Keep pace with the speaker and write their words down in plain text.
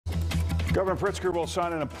Governor Pritzker will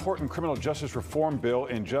sign an important criminal justice reform bill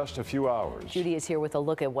in just a few hours. Judy is here with a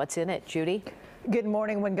look at what's in it. Judy? Good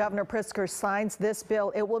morning. When Governor Pritzker signs this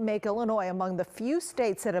bill, it will make Illinois among the few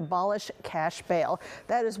states that abolish cash bail.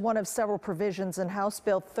 That is one of several provisions in House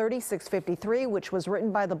Bill 3653, which was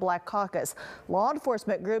written by the Black Caucus. Law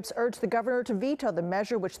enforcement groups urge the governor to veto the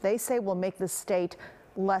measure, which they say will make the state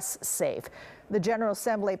less safe. The General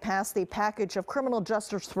Assembly passed the package of criminal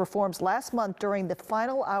justice reforms last month during the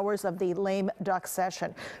final hours of the lame duck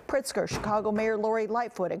session. Pritzker, Chicago Mayor Lori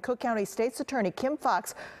Lightfoot, and Cook County State's Attorney Kim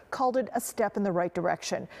Foxx called it a step in the right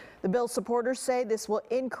direction. The bill's supporters say this will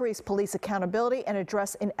increase police accountability and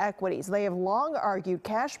address inequities. They have long argued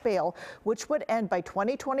cash bail, which would end by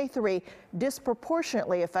 2023,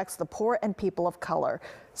 disproportionately affects the poor and people of color.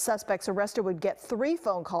 Suspects arrested would get 3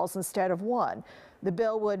 phone calls instead of 1. The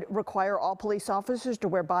bill would require all police officers to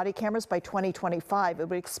wear body cameras by 2025. It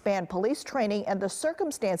would expand police training and the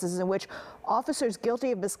circumstances in which officers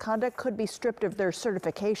guilty of misconduct could be stripped of their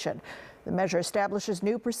certification. The measure establishes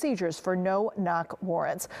new procedures for no-knock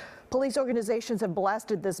warrants. Police organizations have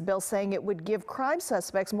blasted this bill, saying it would give crime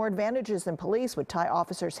suspects more advantages than police, would tie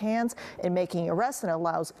officers' hands in making arrests, and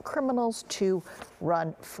allows criminals to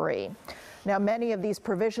run free. Now, many of these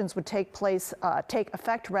provisions would take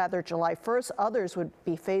effect July 1st. Others would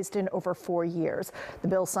be phased in over 4 years. The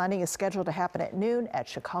bill signing is scheduled to happen at noon at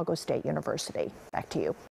Chicago State University. Back to you.